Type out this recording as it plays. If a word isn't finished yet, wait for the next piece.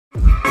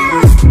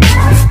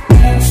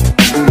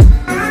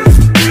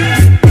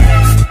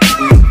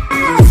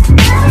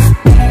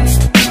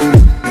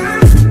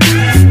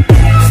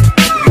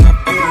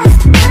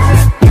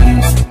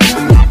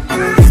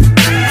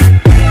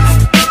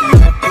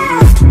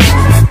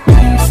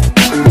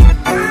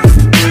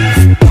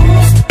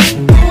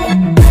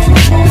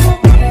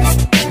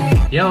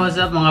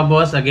mga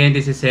boss, again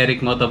this is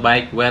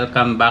EricMotobike.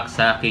 Welcome back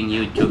sa aking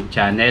YouTube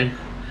channel.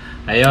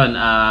 Ayun,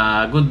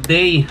 good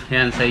day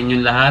yan sa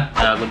inyong lahat.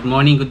 Good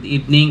morning, good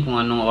evening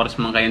kung anong oras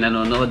man kayo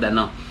nanonood.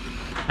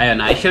 Ayun,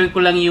 i-share ko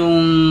lang yung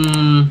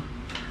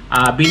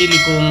binili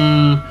kong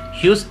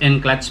shoes and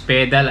clutch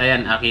pedal.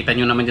 Ayan, kita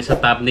nyo naman dyan sa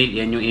thumbnail.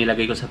 Yan yung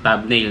inilagay ko sa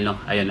thumbnail, no?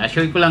 Ayun,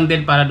 i-share ko lang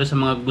din para do sa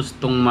mga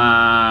gustong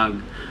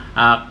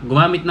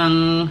gumamit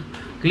ng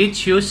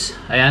Cleats shoes.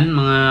 Ayan,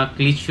 mga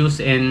Cleats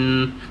shoes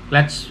and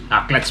clutch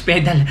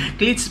pedal.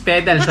 Cleats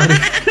pedal, sorry.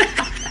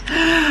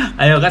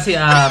 Ayun, kasi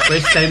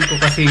first time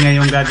ko kasi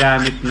ngayong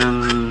gagamit ng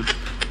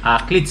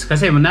Cleats.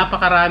 Kasi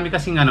napakaraming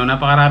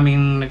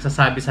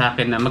nagsasabi sa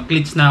akin na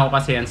mag-Cleats na ako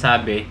kasi ang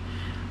sabi,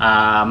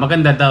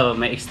 maganda daw,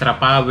 may extra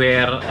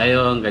power,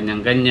 ayun,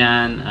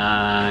 ganyan-ganyan.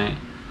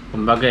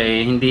 Kumbaga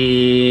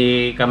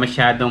hindi ka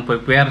masyadong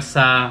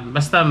puwersa.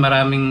 Basta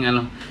maraming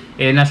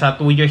nasa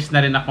 2 years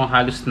na rin akong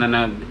halos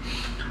na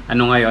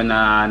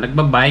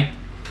nagbabike.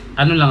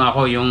 Lang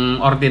ako, yung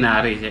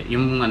ordinary,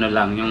 yung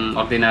yung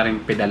ordinary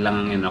pedal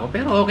lang yun ako.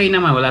 Pero okay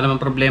naman, wala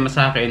namang problema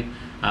sa akin.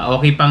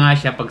 Okay pa nga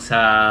siya pag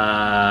sa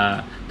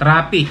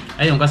traffic.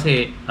 Ayun,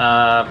 kasi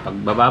pag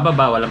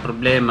bababa, walang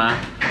problema.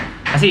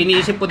 Kasi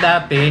iniisip ko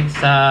dati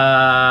sa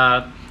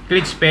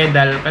clutch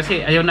pedal,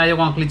 kasi ayaw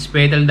ko ang clutch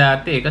pedal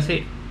dati.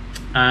 Kasi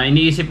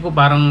iniisip ko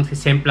parang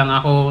sisemp lang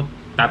ako,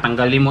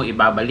 tatanggalin mo,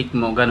 ibabalik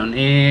mo, ganun.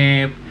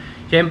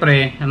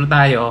 Siyempre,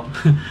 tayo,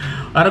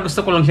 para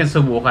gusto ko lang siyang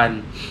subukan.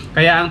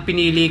 Kaya ang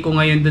pinili ko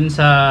ngayon dun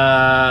sa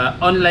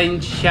online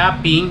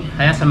shopping,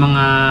 kaya sa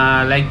mga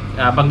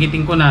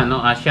banggitin ko na,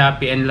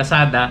 Shopee and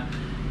Lazada,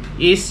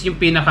 is yung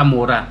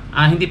pinakamura.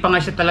 Hindi pa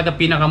nga siya talaga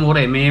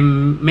pinakamura.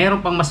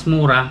 Meron pang mas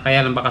mura,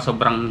 kaya lang baka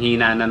sobrang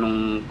hina na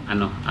nung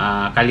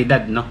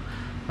kalidad, no?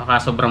 Baka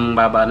sobrang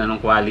baba na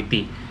nung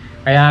quality.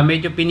 Kaya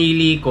medyo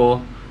pinili ko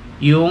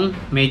yung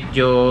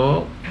medyo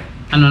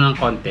ng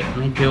konti,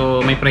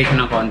 medyo may presyo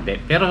ng konti.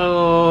 Pero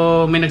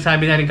may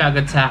nagsabi na rin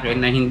kaagad sa akin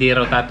na hindi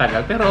raw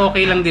tatagal. Pero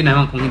okay lang din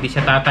naman kung hindi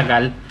siya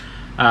tatagal,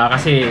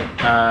 kasi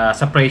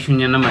sa presyo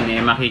niya naman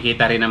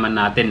makikita rin naman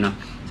natin, no?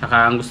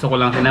 Saka ang gusto ko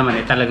lang rin naman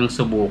talagang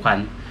subukan.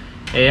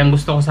 Ang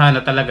gusto ko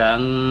sana talaga,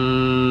 ang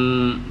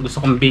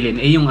gusto kong bilhin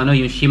yung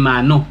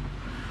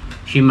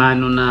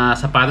Shimano na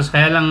sapatos.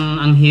 Kaya lang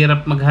ang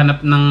hirap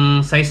maghanap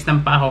ng size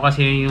ng paa ko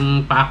kasi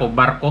yung paa ko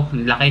barko,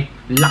 laki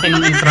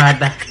ng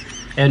entrada.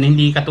 Ayun,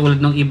 hindi katulad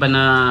ng iba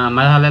na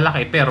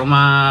malalaki pero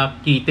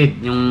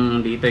makitid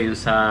yung dito, yung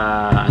sa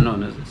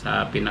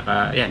sa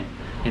pinaka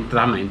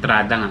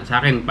entrada nga. Sa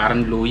akin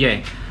parang luya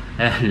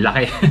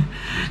laki.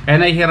 Kaya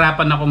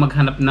nahihirapan ako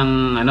maghanap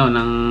ng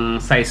ng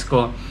size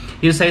ko.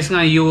 Yung size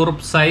nga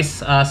Europe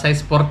size,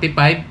 size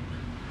 45.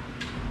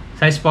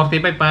 Size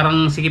 45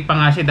 parang sige pa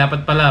nga siya,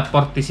 dapat pala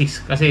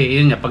 46 kasi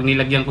yun nga, pag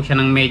nilagyan ko siya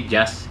ng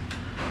medyas,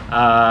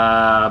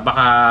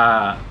 baka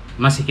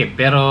masikip,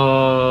 pero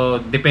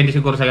depende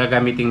siguro sa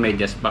gagamiting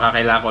medyas. Baka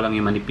kailangan ko lang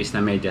yung manipis na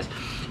medyas.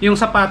 Yung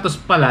sapatos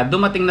pala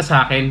dumating na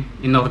sa akin,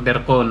 in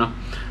order ko, no.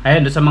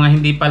 Ayun, sa mga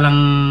hindi pa lang,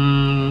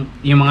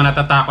 yung mga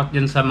natatakot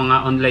dyan sa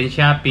mga online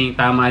shopping,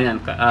 tama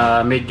yan,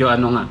 medyo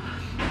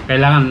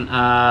kailangan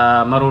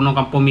marunong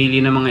kang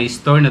pumili ng mga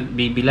store na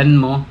bibilan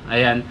mo.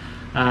 Ayan.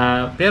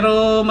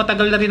 Pero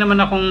matagal na rin naman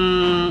akong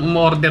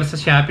umorder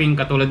sa shopping,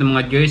 katulad ng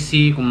mga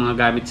jersey, kung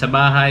mga gamit sa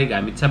bahay,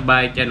 gamit sa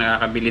bike, yan,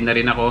 nakakabili na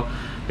rin ako.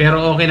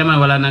 Pero okay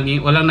naman,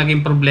 walang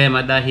naging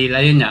problema dahil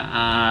ayun nga,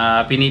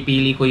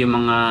 pinipili ko yung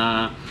mga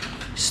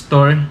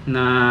store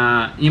na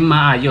yung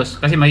maayos.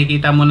 Kasi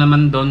makikita mo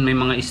naman doon, may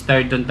mga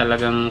star doon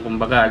talagang,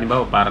 kumbaga,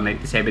 halimbawa para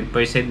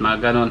 97%, mga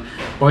ganon.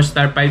 4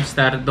 star, 5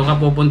 star, doon ka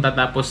pupunta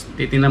tapos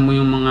titingnan mo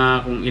yung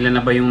mga, kung ilan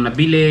na ba yung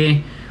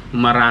nabili,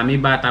 kung marami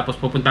ba, tapos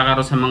pupunta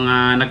ka rin sa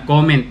mga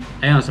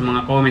nag-comment. Ayun, sa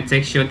mga comment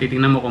section,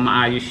 titingnan mo kung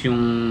maayos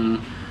yung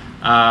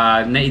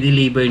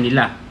na-i-deliver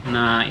nila,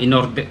 na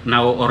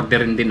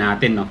orderin din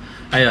natin, no.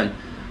 Ayun.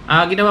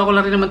 Ginawa ko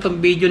lang rin naman tong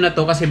video na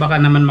to kasi baka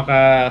naman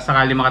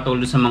sakali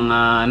makatulong sa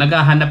mga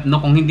naghahanap, no.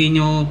 Kung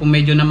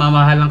medyo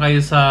namamahalan kayo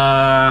sa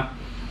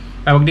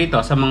tawag dito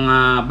sa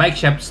mga bike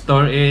shop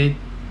store,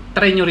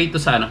 try nyo rito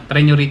sa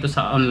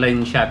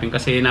online shopping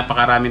kasi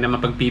napakarami na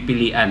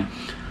mapagpipilian.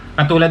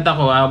 Katulad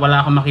ako,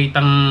 wala akong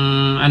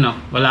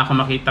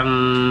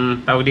makitang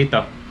tawag dito.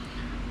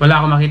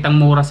 Wala akong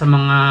makitang mura sa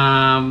mga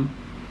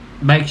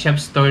bike shop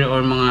store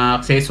or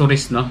mga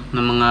accessories, no, na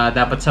mga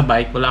dapat sa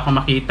bike. Wala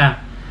akong makita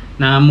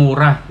na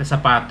mura na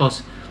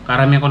sapatos.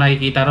 Karamihan ko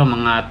nakikita rin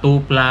mga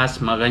 2 plus,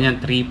 mga ganyan,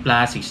 3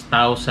 plus,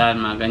 6,000,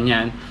 mga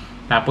ganyan.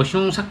 Tapos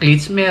yung sa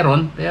Cleats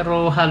meron,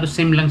 pero halos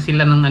same lang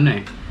sila ng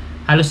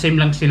halos same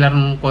lang sila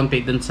ng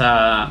konti dun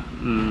sa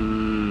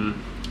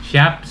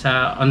shop,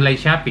 sa online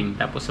shopping.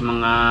 Tapos sa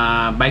mga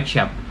bike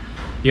shop,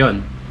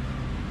 yun.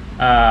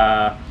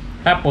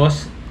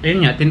 Tapos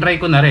ayun nga, tinry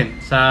ko na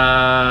rin sa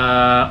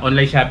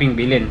online shopping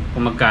bilhin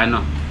kung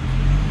magkano.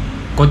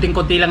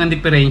 Konting-konti lang ang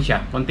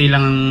diferensya, konti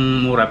lang ang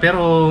mura,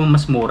 pero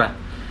mas mura.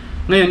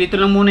 Ngayon, ito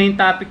lang muna yung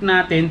topic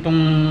natin, tong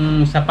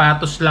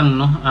sapatos lang,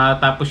 no.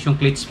 Tapos yung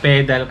Cleats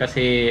pedal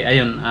kasi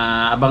ayun,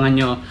 abangan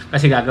nyo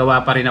kasi gagawa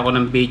pa rin ako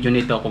ng video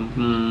nito kung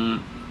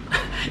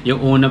yung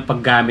unang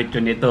paggamit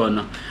yun nito,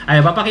 no.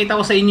 Ay, papakita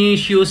ko sa inyo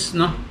yung shoes,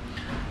 no.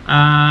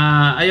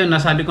 Ayun,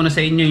 nasabi ko na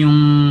sa inyo yung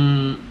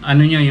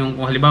ano nyo, yung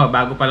kung halimbawa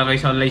bago pa lang kayo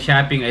sa online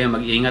shopping, ayun,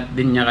 mag-iingat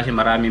din niya kasi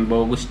maraming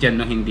bogus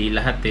dyan, no. Hindi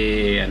lahat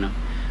ano.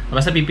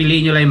 Basta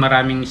pipiliin nyo lang yung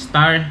maraming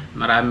star,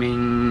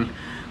 maraming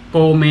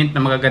comment na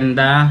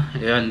magaganda.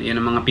 Ayun,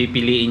 yun ang mga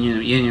pipiliin nyo,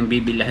 yun yung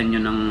bibilhan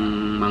nyo ng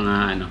mga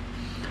ano,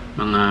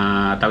 mga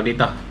tawag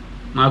dito,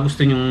 mga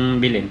gusto nyong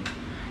bilhin.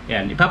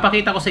 Ayan,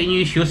 ipapakita ko sa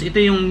inyo yung shoes. Ito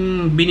yung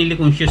binili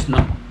kong shoes, no.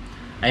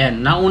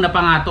 Ayan, nauna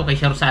pa nga to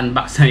kaysa sa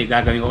unbox na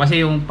gagawin ko.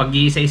 Kasi yung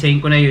pag-iisa-isahin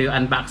ko na yung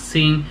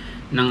unboxing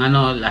ng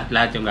ano,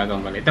 lahat yung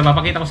gagawin ko. Ito,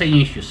 papakita ko sa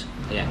inyo yung shoes.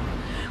 Ayan.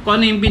 Kung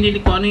ano yung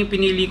binili ko, ano yung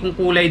pinili kong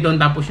kulay doon,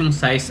 tapos yung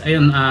size.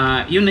 Ayun,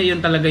 yun na yun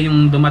talaga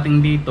yung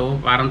dumating dito.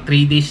 Parang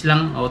 3 days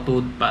lang, o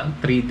 3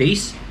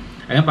 days.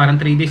 Ayun, parang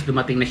 3 days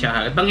dumating na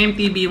siya. At pang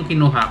MTB yung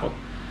kinuha ko.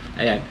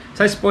 Ayan,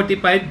 size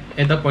 45.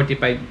 Ito,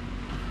 45.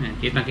 Ayan,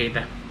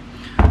 kitang-kita.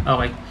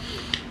 Okay.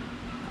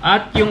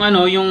 At yung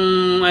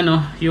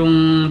yung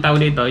tawag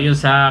dito, yung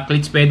sa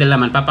Cleats pedal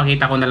naman,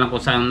 papakita ko na lang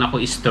kung saan ako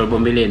store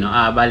bumili, no.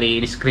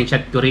 Bali,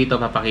 screenshot ko rito,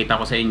 papakita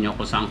ko sa inyo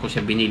kung saan ko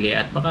siya binili.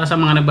 At baka sa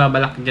mga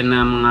nagbabalak diyan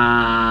na mga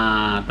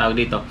tawag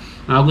dito,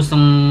 mga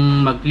gustong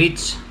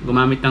mag-Cleats,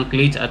 gumamit ng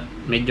Cleats at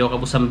medyo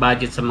kabusang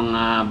budget sa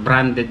mga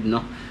branded,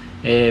 no.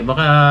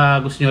 Baka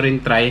gusto nyo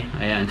rin try.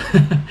 Ayan.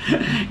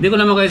 Hindi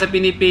ko naman kayo sa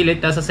pinipilit,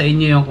 sa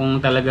inyo yung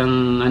kung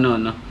talagang ano,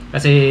 no.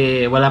 Kasi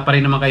wala pa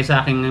rin naman kayo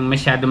sa akin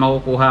masyado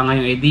makukuha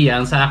ngayong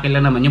idea. Ang sa akin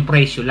lang naman yung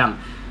presyo lang.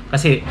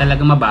 Kasi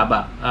talagang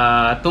mababa.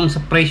 Itong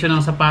sa presyo ng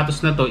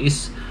sapatos na to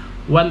is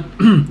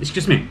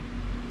excuse me,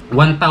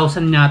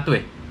 1,000 nga to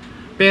eh.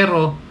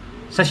 Pero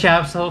sa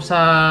shop, sa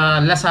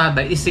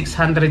Lazada is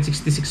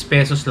 666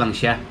 pesos lang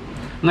siya.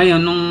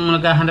 Ngayon, nung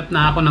naghahanap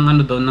na ako ng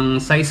ano doon, ng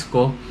size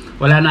ko,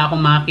 wala na akong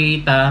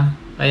makita,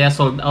 kaya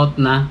sold out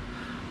na.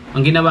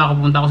 Ang ginawa ko,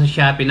 pumunta ako sa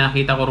Shopee,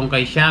 nakita ko rin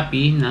kay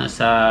Shopee na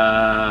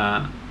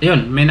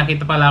yun, may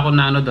nakita pala ako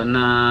na ano doon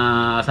na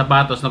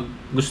sapatos na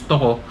gusto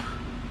ko.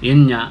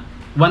 Yun nga,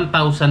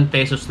 1,000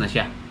 pesos na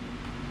siya.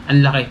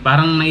 Ang laki.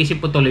 Parang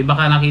naisip ko tuloy,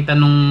 baka nakita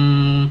nung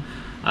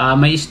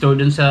may store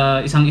doon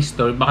sa isang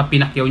store, baka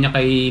pinakyaw niya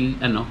kay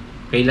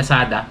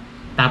Lazada,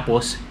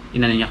 tapos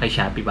inano niya kay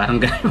Shopee. Parang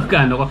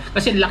gano'n ko.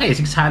 Kasi laki,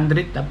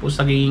 600 tapos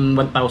naging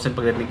 1,000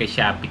 pagdating kay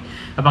Shopee.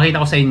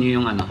 Napakita ko sa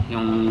inyo yung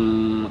yung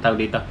tawag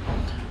dito,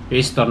 yung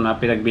store na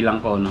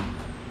pinagbilang ko, no.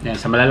 Yan,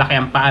 sa malalaki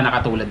ang paa na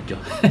katulad ko.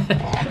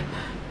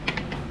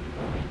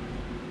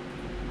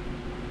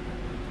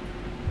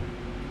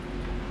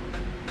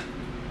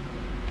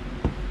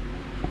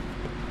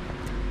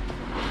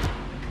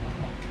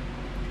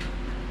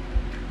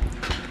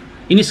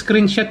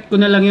 In-screenshot ko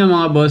na lang yung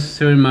mga boss,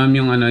 sir, ma'am,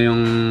 yung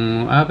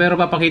pero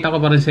papakita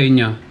ko pa rin sa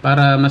inyo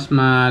para mas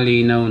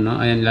malinaw, no.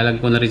 Ayan, lalagay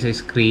ko na rin sa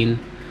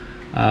screen.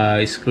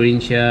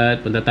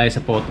 Screenshot, punta tayo sa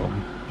photo.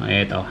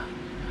 Ito.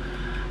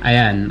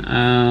 Ayan,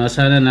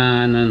 sana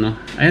na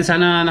ayan,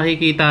 sana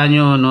nakikita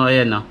nyo, no.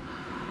 Ayan, no.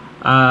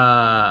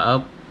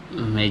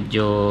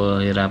 Medyo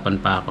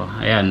hirapan pa ako.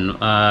 Ayan,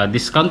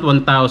 discount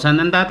 1,000.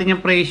 Ang dati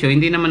niyang presyo,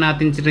 hindi naman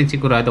natin rin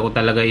sigurado kung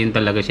talaga yun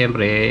talaga.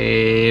 Siyempre,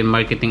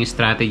 marketing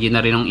strategy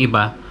na rin ng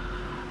iba.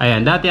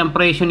 Ayan, dati ang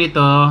presyo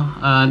nito,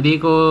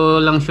 hindi ko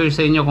lang sure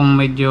sa inyo kung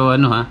medyo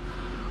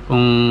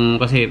kung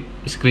kasi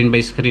screen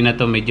by screen na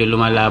to, medyo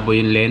lumalabo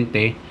yung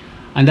lente.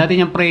 Ang dati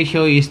niyang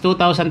presyo is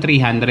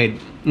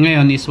 2,300.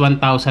 Ngayon is 1,000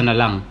 na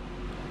lang.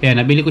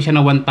 Ayan, nabili ko siya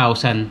ng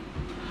 1,000.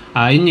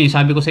 Yun yung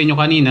sabi ko sa inyo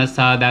kanina,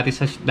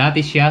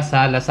 dati siya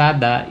sa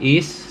Lazada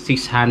is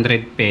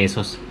 600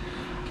 pesos.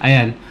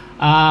 Ayan.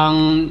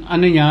 Ang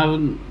niya,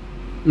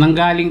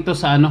 nanggaling to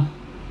sa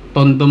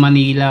Tondo,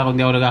 Manila, kung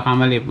di ako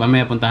nagkakamali.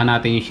 Mamaya puntahan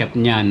natin yung shop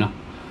niya, no.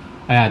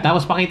 Ayan,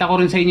 tapos pakita ko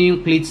rin sa inyo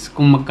yung Cleats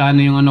kung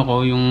magkano yung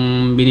ko, yung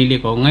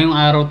binili ko. Ngayong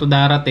araw to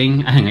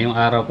darating. Ngayong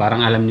araw,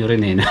 parang alam nyo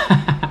rin eh.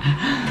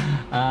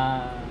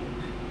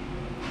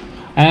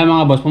 Ayan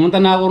mga boss, pumunta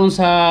na ako rin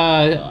sa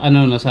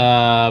sa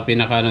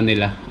pinaka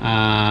nila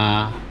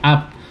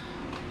app.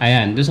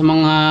 Ayan, doon sa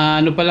mga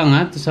pa lang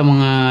sa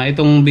mga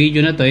itong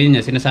video na to, yun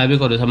nga,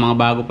 sinasabi ko doon sa mga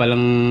bago pa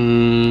lang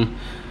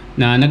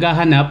na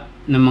naghahanap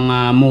ng mga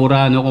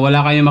mura, no. Kung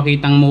wala kayong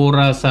makitang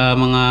mura sa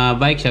mga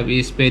bike shop,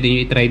 is pwede nyo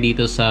i-try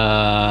dito sa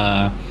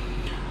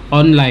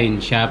online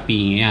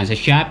shopping. Ayan, sa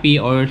Shopee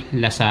or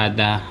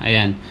Lazada.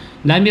 Ayan,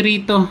 dami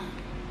rito.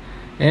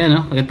 Ayan,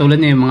 no,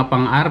 katulad niya yung mga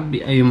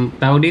pang-RB, yung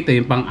tawag dito,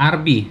 yung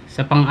pang-RB.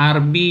 Sa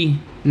pang-RB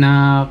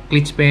na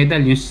Cleats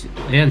pedal, yung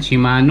ayan,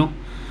 Shimano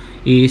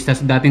is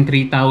dating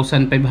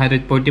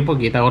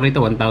 3,544, kita ko rito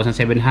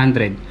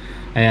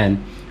 1,700. Ayan.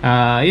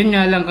 Yun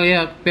nga lang,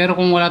 kaya pero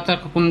kung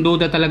kung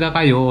duda talaga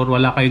kayo or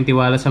wala kayong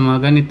tiwala sa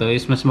mga ganito,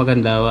 is mas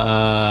maganda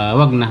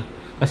wag na.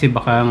 Kasi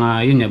baka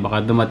yun nga,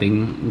 baka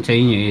dumating sa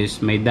inyo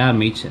is may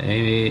damage,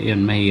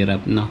 yun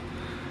mahirap, no.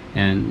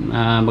 Ayan,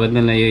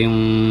 maganda na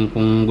yung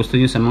kung gusto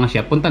niyo sa mga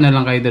shop, punta na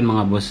lang kayo doon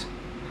mga boss.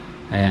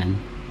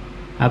 Ayan,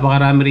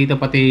 napakarami rito,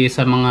 pati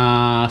sa mga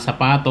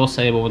sapatos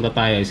ay pupunta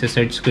tayo,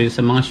 isa-search ko yung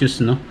sa mga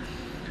shoes, no.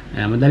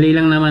 Ayan, madali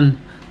lang naman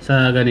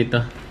sa ganito.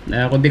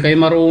 Kung di kayo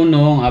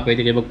marunong,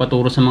 pwede kayo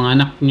magpaturo sa mga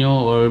anak nyo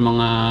or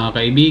mga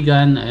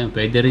kaibigan. Ayan,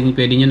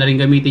 pwede nyo na rin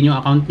gamitin yung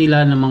account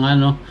nila ng mga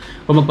ano,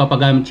 kung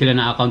magpapagamit sila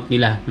ng account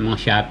nila ng mga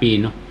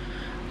Shopee, no.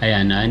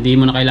 Ayan, hindi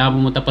mo na kailangan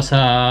pumunta pa sa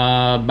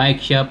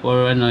bike shop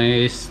or ano,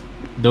 is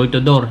door to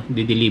door,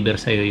 di-deliver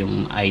sa'yo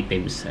yung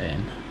items.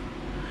 Ayan.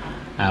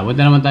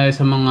 Punta naman tayo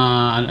sa mga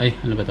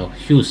ano ba to?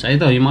 Shoes.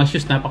 Ito, yung mga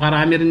shoes,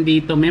 napakarami rin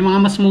dito. May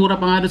mga mas mura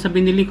pa nga doon sa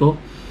binili ko.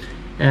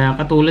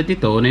 Katulad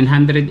ito,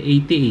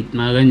 988,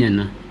 mga ganyan,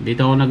 no?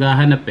 Dito ako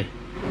naghahanap eh.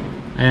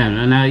 Ayan,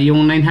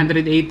 yung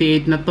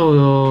 988 na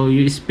to,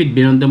 yung speed,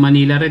 Binondo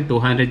Manila rin,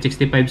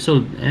 265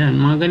 sold. Ayan,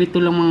 mga ganito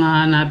lang mga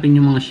hanapin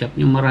yung mga shop,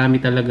 yung marami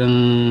talagang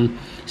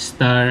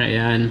star.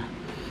 Ayan.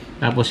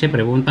 Tapos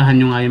syempre, puntahan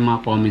nyo nga yung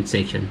mga comment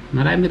section.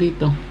 Marami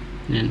rito.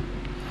 Ayan.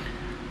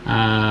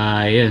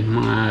 Ayan,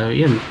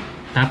 yun.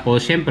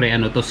 Tapos syempre,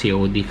 ano to,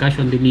 COD, cash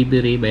on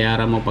delivery,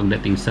 bayaran mo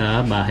pagdating sa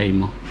bahay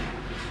mo.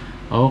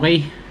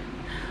 Okay.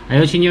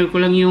 Ayun, sinure ko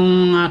lang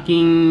yung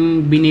aking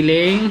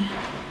biniling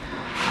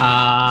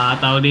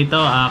tawag dito,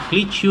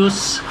 Cleats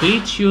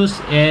shoes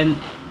and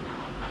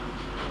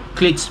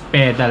Cleats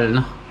pedal,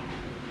 no.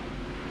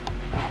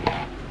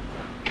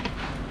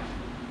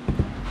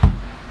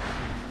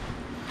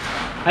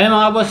 Ayun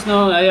mga boss,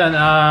 no. Ayun,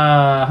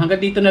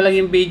 hanggang dito na lang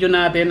yung video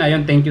natin.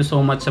 Ayun, thank you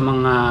so much sa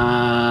mga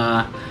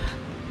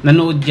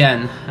nanood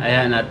dyan.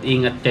 Ayan, at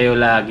ingat kayo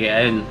lagi.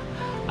 Ayun,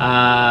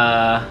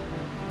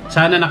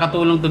 sana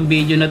nakatulong tong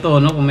video na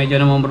to, no? Kung medyo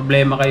namang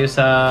problema kayo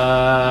sa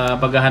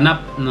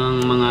paghahanap ng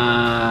mga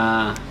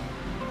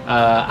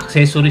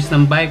accessories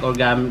ng bike or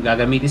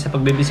gagamitin sa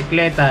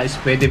pagbibisikleta, is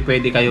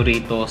pwede kayo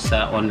rito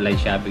sa online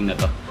shopping na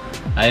to.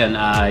 Ayun,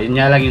 yun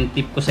nga lang yung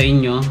tip ko sa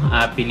inyo.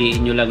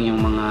 Piliin nyo lang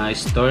yung mga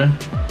store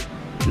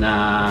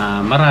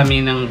na marami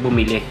nang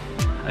bumili.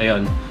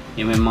 Ayun,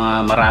 yung may mga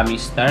maraming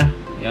star.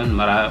 Ayun,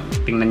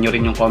 tingnan nyo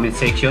rin yung comment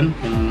section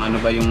kung ano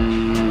ba yung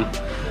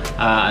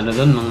ano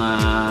doon, mga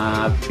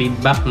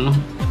feedback, no.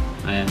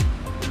 Ayan,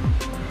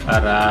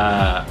 para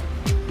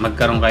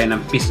magkaroon kayo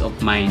ng peace of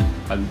mind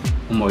pag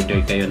umorder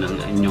kayo ng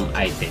inyong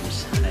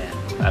items. Ayan,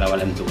 para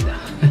walang duda.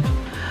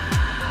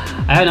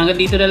 Ayun, hanggang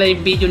dito na lang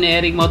yung video ni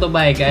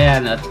EricMotobike.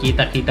 Ayan, at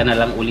kita-kita na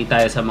lang ulit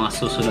tayo sa mga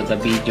susunod na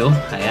video.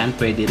 Ayan,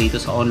 pwede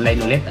rito sa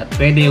online ulit at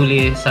pwede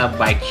ulit sa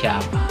bike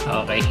shop.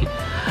 Okay.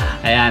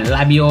 Ayan,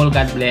 love you all,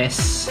 God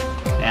bless.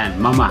 Ayan,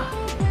 mama.